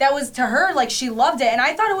know, that was to her, like she loved it, and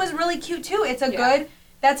I thought it was really cute too. It's a Yeah. good.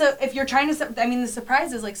 If you're trying to, I mean, the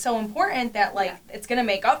surprise is like so important that like it's gonna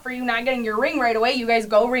make up for you not getting your ring right away. You guys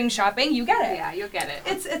go ring shopping, you get it. Yeah, you'll get it.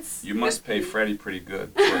 It's. you must pay Freddie pretty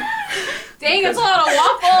good. For, Dang, that's a lot of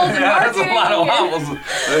waffles and yeah, that's a marketing. lot of and-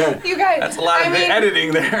 waffles. You guys. That's a lot I of mean,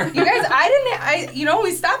 editing there. You guys,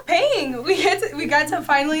 we stopped paying. We got to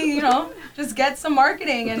finally, just get some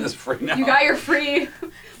marketing and It's free now. You got your free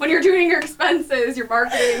when you're doing your expenses, your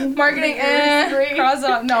marketing. marketing. free. Cross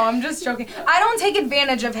up. No, I'm just joking. I don't take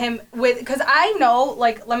advantage of him because I know,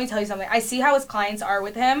 like, let me tell you something. I see how his clients are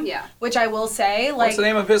with him. Yeah. Which I will say, like. What's the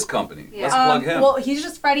name of his company? Yeah. Let's plug him. Well, he's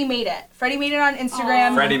just Freddie Made It. Freddie Made It on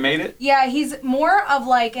Instagram. Aw. Freddie made it. Yeah, he's more of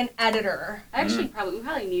like an editor. Actually, we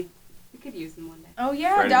probably need. We could use them one day. Oh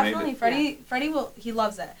yeah, Freddie Made definitely. It. Freddie will. He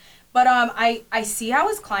loves it. But I see how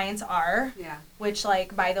his clients are, Yeah. which,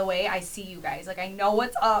 like, by the way, I see you guys. Like, I know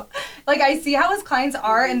what's up. Like, I see how his clients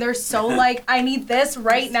are, and they're so, like, I need this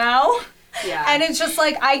right now. Yeah. And it's just,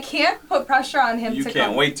 like, I can't put pressure on him You to can't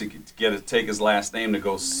come. wait to take his last name to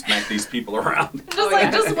go smack these people around. Just, like,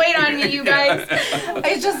 just wait on me, you guys.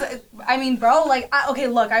 It's just, I mean, bro, like, okay,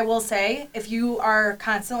 look, I will say, if you are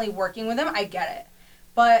constantly working with him, I get it.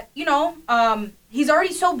 But, you know, he's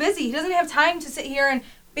already so busy. He doesn't have time to sit here and,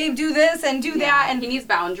 babe, do this and do that. And he needs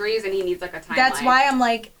boundaries and he needs like a timeline. that's why I'm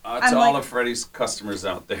like, To all of Freddie's customers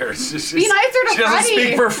out there, Be nicer to Freddie. She doesn't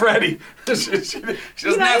speak for Freddie. she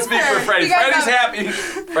does not speak for nicer. Freddie. You guys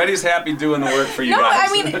Freddie's happy doing the work for you no, guys.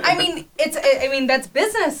 I mean, that's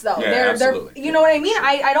business though. Yeah, they're, absolutely. you know what I mean?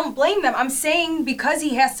 I don't blame them. I'm saying because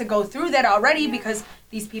he has to go through that already because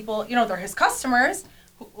these people, you know, they're his customers.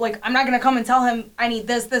 Like, I'm not going to come and tell him I need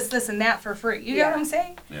this, and that for free. You get what I'm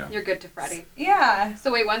saying? Yeah. You're good to Freddie. Yeah.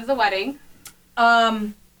 So wait, when's the wedding?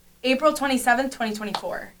 April 27th,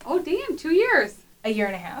 2024. Oh damn, 2 years. A year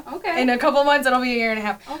and a half. Okay. In a couple months, it'll be a year and a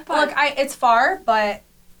half. Oh, fun. Look, it's far, but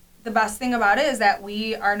the best thing about it is that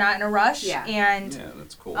we are not in a rush. Yeah. And, Yeah,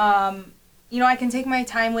 that's cool. you know, I can take my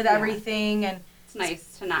time with Yeah. everything and It's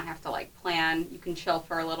nice to not have to like plan. You can chill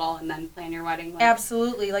for a little and then plan your wedding. Like,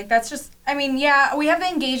 absolutely. Like, that's just, I mean, yeah, we have the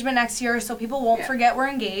engagement next year, so people won't Yeah. forget we're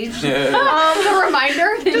engaged. a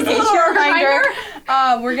reminder. Just a little reminder.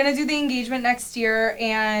 We're going to do the engagement next year.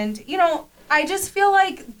 And, you know, I just feel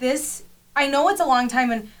like this, I know it's a long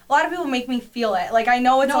time, and a lot of people make me feel it. Like, I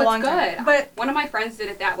know it's No, a long it's good. time. But one of my friends did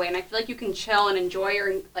it that way, and I feel like you can chill and enjoy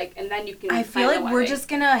your like, and then you can. I feel plan like the we're wedding. just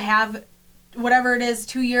going to have whatever it is,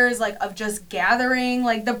 2 years, like, of just gathering,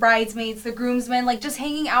 like, the bridesmaids, the groomsmen, like, just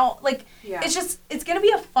hanging out. Like, Yeah. it's going to be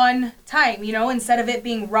a fun time, you know, instead of it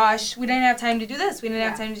being rushed. We didn't have time to do this. We didn't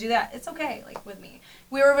have Yeah. time to do that. It's okay, like, with me.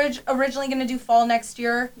 We were originally going to do fall next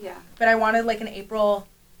year, Yeah. but I wanted, like, an April,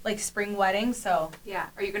 like, spring wedding, so. Yeah.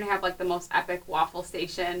 Are you gonna have like the most epic waffle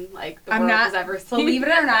station like the I'm world not, has ever seen? believe it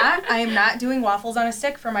or not, I am not doing waffles on a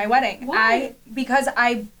stick for my wedding. Why? Because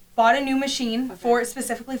I bought a new machine Okay.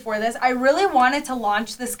 specifically for this. I really wanted to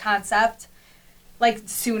launch this concept like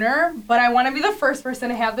sooner, but I want to be the first person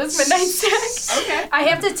to have this midnight stick. Okay. I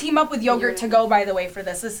have to team up with Yogurt to Go, by the way, for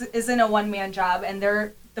this. This isn't a one-man job, and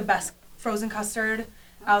they're the best frozen custard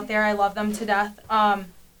out there. I love them to death.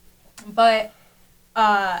 But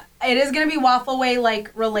it is gonna be Waffle Way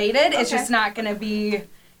like related. It's Okay. just not gonna be,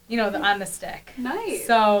 you know, on the stick. Nice.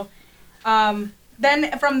 So,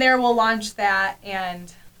 then from there we'll launch that,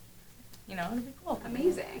 and you know, it'll be cool.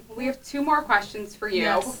 Amazing. We have 2 more questions for you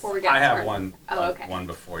Yes. before we get I have started. one. Oh, okay. One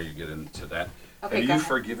before you get into that. Okay, Have go you ahead.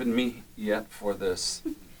 forgiven me yet for this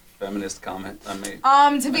feminist comment I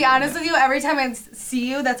made? To be honest with you, every time I see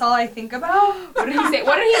you, that's all I think about. What did he say?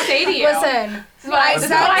 What did he say to you? Listen, This is what I, I this is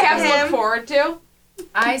said what I to have to look him- forward to.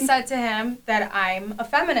 I said to him that I'm a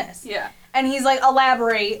feminist. Yeah. And he's like,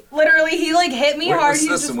 elaborate. Literally, he like hit me hard. He's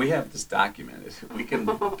Listen, just, we have this documented. We can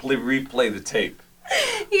replay the tape.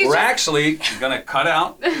 he's We're just- actually gonna cut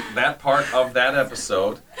out that part of that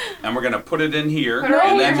episode, and we're gonna put it in here. Put it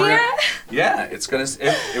and in then here? we're gonna, yeah, it's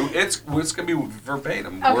gonna be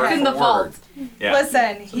verbatim, Okay. word In for the word. vault. Yeah.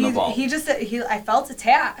 Listen, in the vault. I felt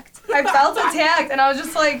attacked. I felt attacked, and I was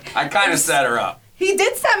just like, I kind of set her up. he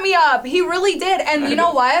did set me up. He really did. And I you know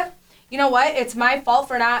did. what? You know what? It's my fault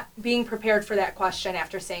for not being prepared for that question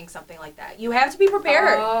after saying something like that. You have to be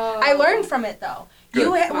prepared. Oh. I learned from it though. Good.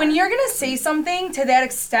 When you're gonna say something to that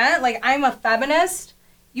extent, like I'm a feminist,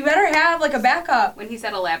 you better have like a backup. When he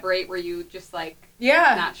said elaborate, were you just like,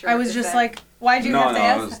 Yeah. Not sure I what was to just say. like, why'd you No, have to I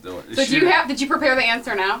ask? was doing. so did you prepare the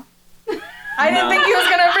answer now? I didn't No. think he was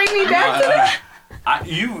gonna bring me back to that.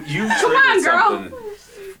 You Come on, triggered girl. something.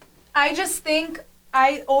 I just think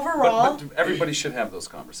overall But everybody should have those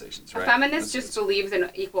conversations, right? A feminist That's- just believes in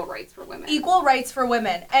equal rights for women. equal rights for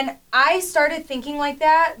women. And I started thinking like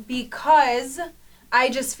that because I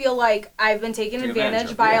just feel like I've been taken Taken advantage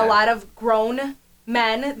advantage of, by yeah. a lot of grown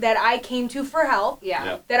men that I came to for help. Yeah.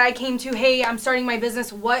 Yeah. That I came to, hey, I'm starting my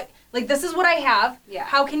business. This is what I have. Yeah.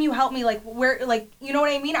 How can you help me? Like, where, like, you know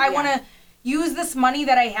what I mean? I Yeah. want to use this money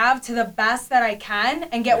that I have to the best that I can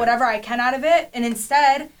and get Yeah. whatever I can out of it. And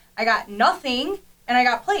instead, I got nothing and I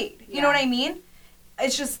got played. You know Yeah. what I mean?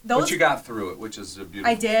 It's just those. But you got through it, which is a beautiful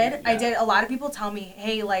I did. thing, I yeah. did. A lot of people tell me,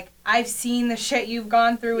 hey, like, I've seen the shit you've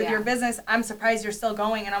gone through with Yeah. your business. I'm surprised you're still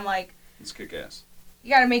going. And I'm like, It's kick ass. you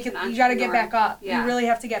got to make it, An you got to get entrepreneur. back up. Yeah. You really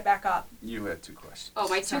have to get back up. You had 2 questions. Oh,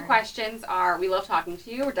 my 2 Sorry. questions are, we love talking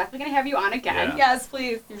to you. We're definitely going to have you on again. Yeah. Yes,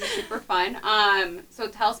 please. You're super fun. So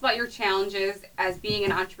tell us about your challenges as being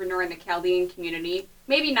an entrepreneur in the Chaldean community.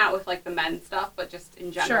 Maybe not with like the men stuff, but just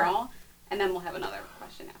in general. and then we'll have another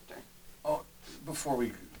question after. Oh, before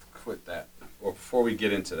we quit that, or before we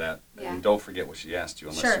get into that, Yeah. and don't forget what she asked you,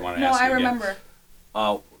 unless Sure. you want to No, ask I it again. remember.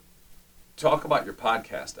 Talk about your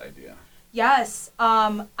podcast idea. Yes.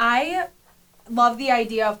 I love the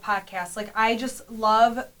idea of podcasts. Like, I just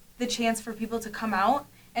love the chance for people to come out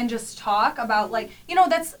and just talk about, like, you know,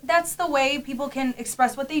 that's the way people can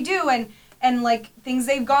express what they do and like things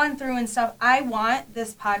they've gone through and stuff. I want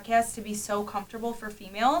this podcast to be so comfortable for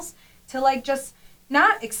females to like just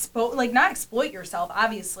not exploit yourself,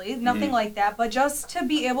 obviously, nothing like that, but just to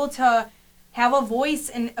be able to have a voice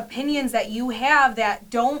and opinions that you have that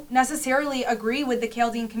don't necessarily agree with the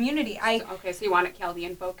Chaldean community. Okay, so you want it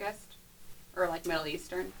Chaldean focused? Or like Middle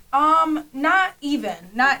Eastern? Not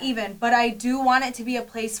even, but I do want it to be a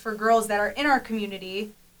place for girls that are in our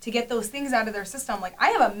community to get those things out of their system. Like, I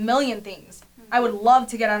have a million things I would love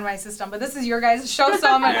to get out of my system, but this is your guys' show, so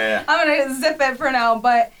I'm gonna zip it for now.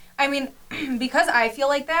 But I mean, because I feel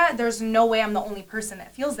like that, there's no way I'm the only person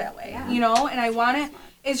that feels that way, you know? And I want it,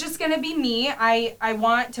 it's just gonna be me. I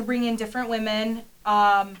want to bring in different women,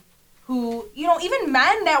 who, you know, even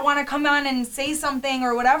men that want to come on and say something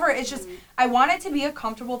or whatever. It's just, I want it to be a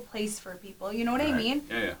comfortable place for people. You know what I mean?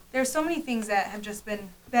 Yeah. There's so many things that have just been,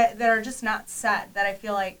 that are just not said that I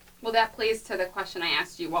feel like. Well, that plays to the question I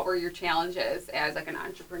asked you. What were your challenges as like an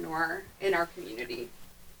entrepreneur in our community?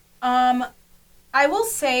 I will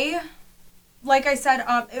say, like I said,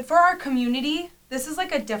 for our community, this is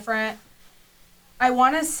like a different, I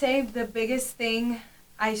want to say the biggest thing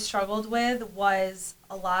I struggled with was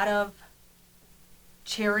a lot of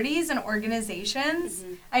charities and organizations.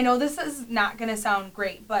 I know this is not going to sound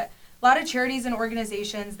great, but a lot of charities and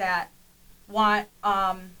organizations that want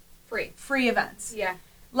free events. Yeah.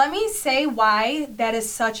 Let me say why that is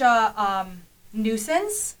such a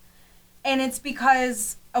nuisance. And it's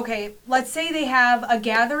because, okay, let's say they have a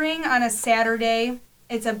gathering on a Saturday.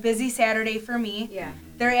 It's a busy Saturday for me. Yeah.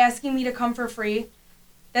 They're asking me to come for free.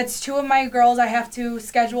 That's 2 of my girls I have to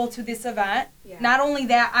schedule to this event. Yeah. Not only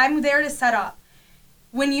that, I'm there to set up.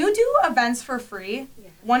 When you do events for free,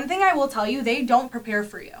 one thing I will tell you, they don't prepare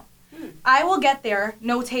for you. I will get there,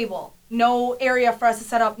 no table, no area for us to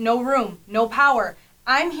set up, no room, no power.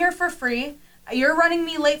 I'm here for free. You're running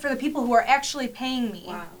me late for the people who are actually paying me.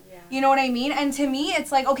 Wow, yeah. You know what I mean? And to me,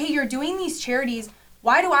 it's like, okay, you're doing these charities.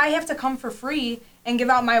 Why do I have to come for free and give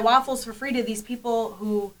out my waffles for free to these people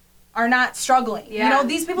who are not struggling? Yeah. You know,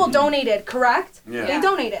 these people donated, correct? Yeah. They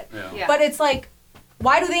donated. Yeah. But it's like,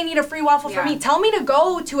 why do they need a free waffle for me? Tell me to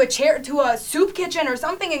go to a soup kitchen or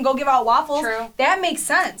something and go give out waffles. True. That makes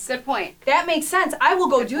sense. Good point. That makes sense. I will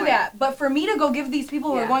go Good do point. that. But for me to go give these people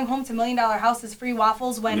who are going home to $1 million houses free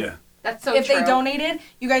waffles when That's so if true. they donated,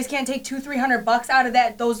 you guys can't take $200-300 out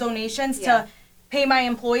of those donations to pay my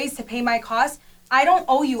employees, to pay my costs. I don't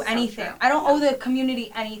owe you anything. true. I don't owe the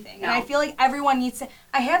community anything. No. And I feel like everyone needs to.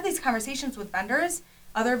 I have these conversations with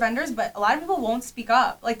other vendors, but a lot of people won't speak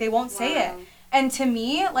up. Like, they won't say it. And to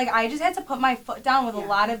me, like, I just had to put my foot down with a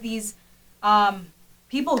lot of these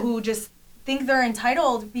people who just think they're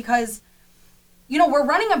entitled because, you know, we're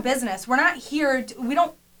running a business. We're not here.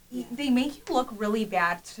 They make you look really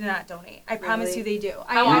bad to not donate. I promise you they do.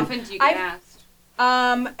 How often do you get asked?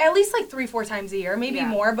 At least like 3-4 times a year, maybe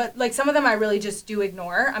more. But like some of them I really just do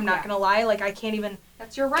ignore. I'm not gonna lie. Like, I can't even.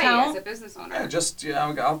 That's your right count. as a business owner.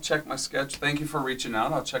 I'll check my schedule. Thank you for reaching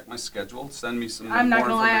out. I'll check my schedule. Send me some I'm more not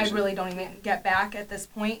gonna lie. I information. really don't even get back at this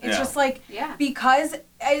point. It's Yeah. just like because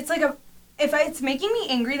it's like if it's making me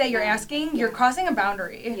angry that you're asking, you're crossing a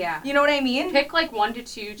boundary. Yeah. You know what I mean? Pick like 1 to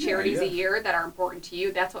 2 charities a year that are important to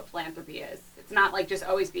you. That's what philanthropy is. It's not like just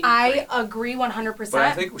always being free. I agree 100%. But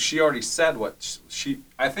I think she already said what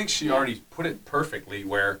I think she already put it perfectly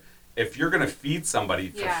where if you're going to feed somebody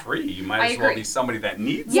for free, you might as well be somebody that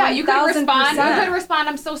needs Yeah, it. you could respond. You 1000%. could respond,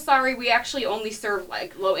 I'm so sorry, we actually only serve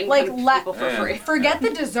like low income people for free. Forget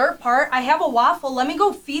the dessert part. I have a waffle. Let me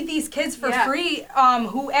go feed these kids for free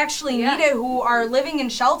who actually need it, who are living in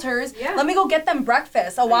shelters. Yeah. Let me go get them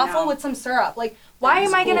breakfast, a waffle with some syrup. Like, why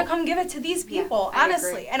am I going to cool. come give it to these people, I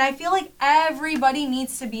honestly? agree. And I feel like everybody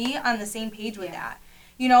needs to be on the same page with that.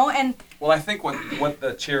 You know, and Well, I think what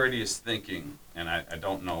the charity is thinking, and I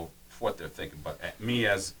don't know what they're thinking, but me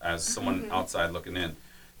as someone outside looking in,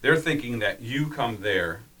 they're thinking that you come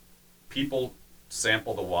there, people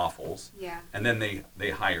sample the waffles, and then they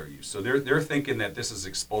hire you. So they're thinking that this is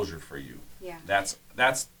exposure for you. Yeah. That's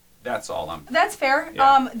all I'm. that's fair.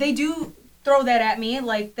 Yeah. They do throw that at me.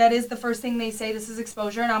 Like, that is the first thing they say, this is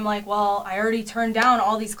exposure. And I'm like, well, I already turned down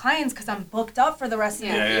all these clients because I'm booked up for the rest of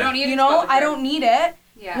the You don't need You know, exposure. I don't need it.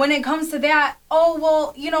 Yeah. When it comes to that, oh,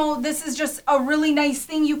 well, you know, this is just a really nice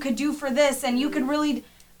thing you could do for this. And you could really,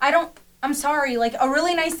 I'm sorry, like a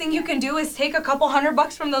really nice thing you can do is take a couple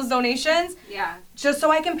 $100 from those donations Yeah. just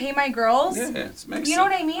so I can pay my girls. Yeah, it makes You know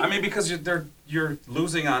sense. what I mean? I mean, because you're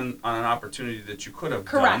losing on an opportunity that you could have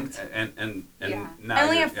Correct. done, and Yeah. now I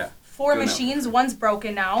only you're- have yeah. 4 Doing that. machines. One's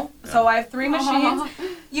broken now, so I have 3 machines.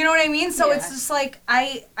 You know what I mean? So it's Yeah. just like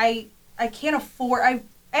I can't afford. I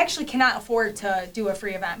actually cannot afford to do a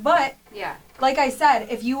free event. But Yeah. like I said,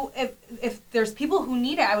 if there's people who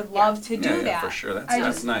need it, I would love to do Yeah, that. for sure. That's I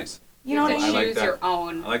that's just- nice. You know what I to mean? I like choose that. your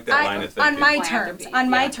own. I like that line of thinking. on my Philanthropy, terms, on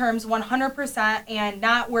my yeah. terms, 100%, and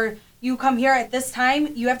not where you come here at this time.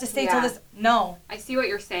 You have to stay till Yeah. this. No, I see what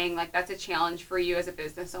you're saying. Like that's a challenge for you as a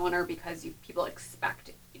business owner because people expect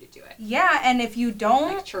you to do it. yeah, and if you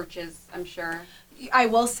don't, Like churches, I'm sure. I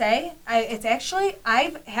will say, it's actually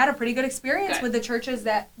I've had a pretty good experience Good. with the churches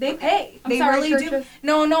that they Okay. pay. I'm They sorry, really churches. do.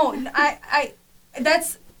 No,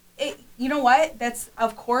 that's it. You know what? That's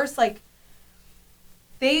of course like.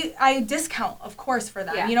 I discount, of course, for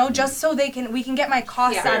them, Yeah. you know, just so we can get my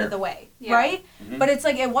costs Yeah. out of the way, Yeah. right? Mhm. But it's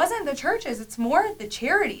like, it wasn't the churches, it's more the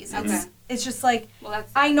charities. Okay. It's just like, Well,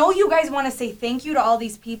 that's I know you guys want to say thank you to all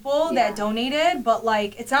these people Yeah. that donated, but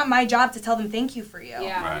like, it's not my job to tell them thank you for you.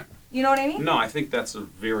 Yeah. Right. You know what I mean? No, I think that's a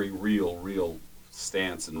very real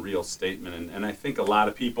stance and real statement, and I think a lot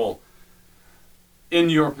of people in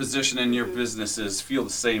your position in your businesses feel the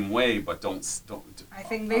same way, but don't. I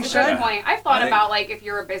think they That's a should. good point. I've thought I think- about like if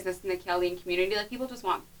you're a business in the Chaldean community, like people just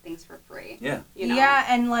want things for free. Yeah. You know? Yeah,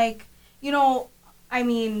 and like, you know, I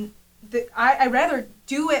mean, I'd rather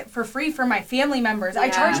do it for free for my family members. I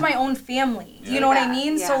Yeah. charge my own family. Yeah. You know what I Yeah,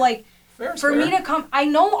 mean? yeah. So like, Fair is for me fair. to come, I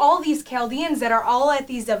know all these Chaldeans that are all at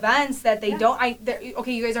these events that they Yeah. don't.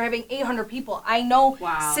 Okay, you guys are having 800 people. I know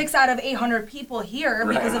Wow. 6 out of 800 people here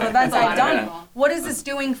because of Right. events That's a I've lot of done. people. What is this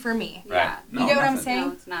doing for me? Right. Yeah. No, You get what I'm nothing. saying?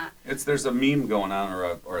 No, it's not. There's a meme going on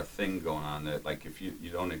or a thing going on that like if you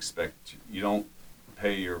don't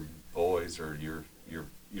pay your boys or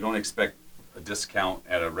you don't expect a discount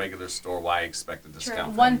at a regular store, why expect a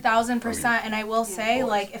discount? 1,000%. And I will Yeah. say, Of course.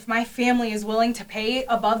 like, if my family is willing to pay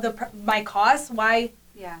above my costs, why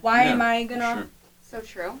Yeah. am I Yeah, gonna? for So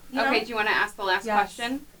true. You Okay, know? do you want to ask the last Yes.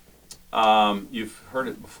 question? sure. You've heard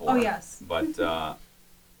it before. Oh, yes. But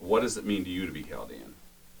what does it mean to you to be Chaldean?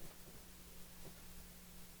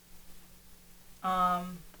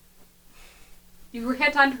 You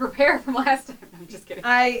had time to prepare from last time. I'm just kidding.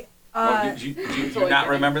 Did you Totally not kidding.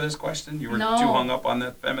 remember this question? You were No. too hung up on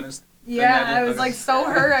that feminist. Yeah, thing I was did? like so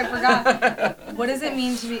hurt, I forgot. What does it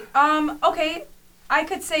mean to be? Okay, I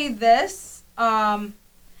could say this.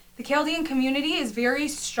 The Chaldean community is very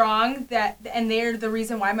strong, and they're the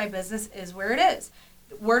reason why my business is where it is.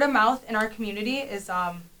 Word of mouth in our community is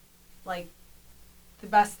like the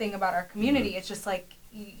best thing about our community. It's just like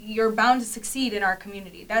you're bound to succeed in our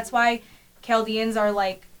community. That's why Chaldeans are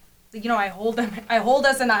like, you know, I hold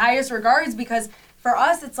us in the highest regards, because for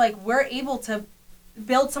us it's like we're able to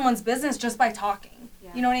build someone's business just by talking. Yeah.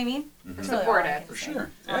 You know what I mean? Mhm. That's really all I Supportive. can For say.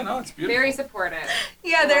 sure. Yeah, no, it's beautiful. Very supportive.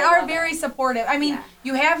 Yeah, they I are love very it. supportive. I mean, Yeah.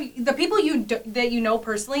 you have the people that you know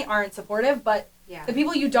personally aren't supportive, but Yeah. the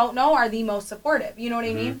people you don't know are the most supportive. You know what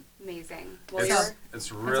I mean? Amazing. Well, It's, you're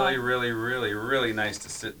it's really, all. really nice to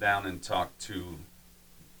sit down and talk to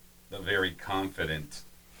the very confident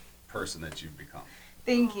person that you've become.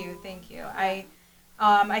 Thank you.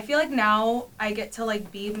 I feel like now I get to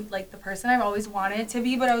like be like the person I've always wanted to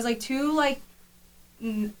be, but I was like too like,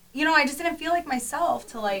 you know, I just didn't feel like myself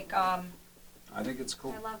to like. I think it's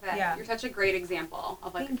cool. I love it. Yeah. You're such a great example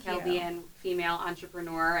of like Thank a you. Chaldean female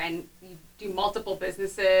entrepreneur, and you do multiple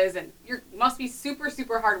businesses, and you must be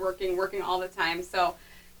super hardworking, working all the time. So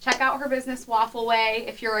check out her business, Waffle Way.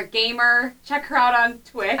 If you're a gamer, check her out on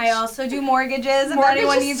Twitch. I also do mortgages. If Mortgages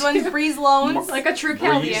anyone needs one, too. Breeze loans. like a true Breeze.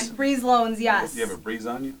 Chaldean. Breeze loans, yes. Do you have a breeze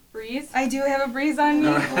on you? Breeze. I do have a breeze on me.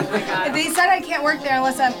 Oh my god. They said I can't work there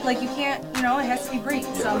unless I'm like, you can't, you know, it has to be breeze.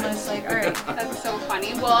 So I'm just like, all right. That's so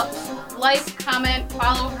funny. Well, like, comment,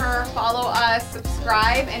 follow her, follow us,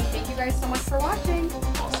 subscribe, and thank you guys so much for watching.